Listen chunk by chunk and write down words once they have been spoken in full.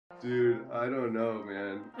Dude, I don't know,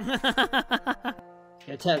 man.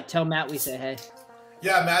 Yeah, tell Matt we say hey.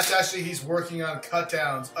 Yeah, Matt's actually, he's working on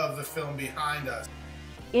cutdowns of the film behind us.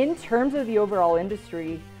 In terms of the overall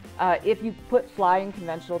industry, if you put fly and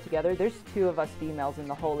conventional together, there's 2 of us females in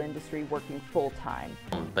the whole industry working full time.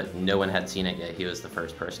 But no one had seen it yet. He was the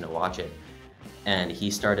first person to watch it. And he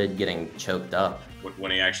started getting choked up.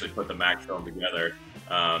 When he actually put the Mac film together,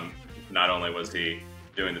 not only was he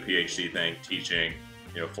doing the PhD thing, teaching,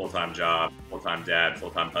 full-time job, full-time dad,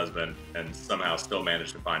 full-time husband, and somehow still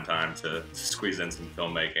managed to find time to squeeze in some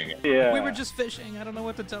filmmaking. Yeah. We were just fishing. I don't know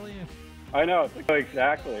what to tell you. I know,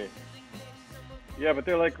 exactly. Yeah, but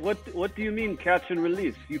they're like, what do you mean catch and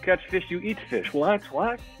release? You catch fish, you eat fish. What?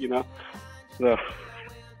 So.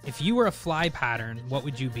 If you were a fly pattern, what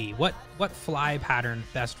would you be? What fly pattern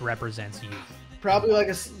best represents you? Probably like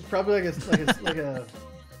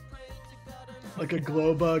a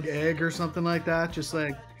glow bug egg or something like that. Just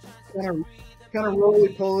like kind of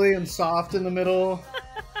roly-poly and soft in the middle.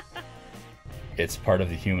 It's part of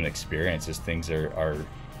the human experience. As things are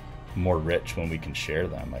more rich when we can share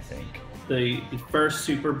them, I think. The first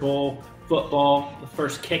Super Bowl football, the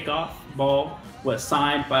first kickoff ball, was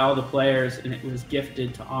signed by all the players, and it was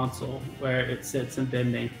gifted to Ansel, where it sits in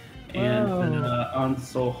Bimini. And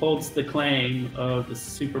Ansel holds the claim of the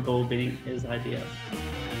Super Bowl being his idea.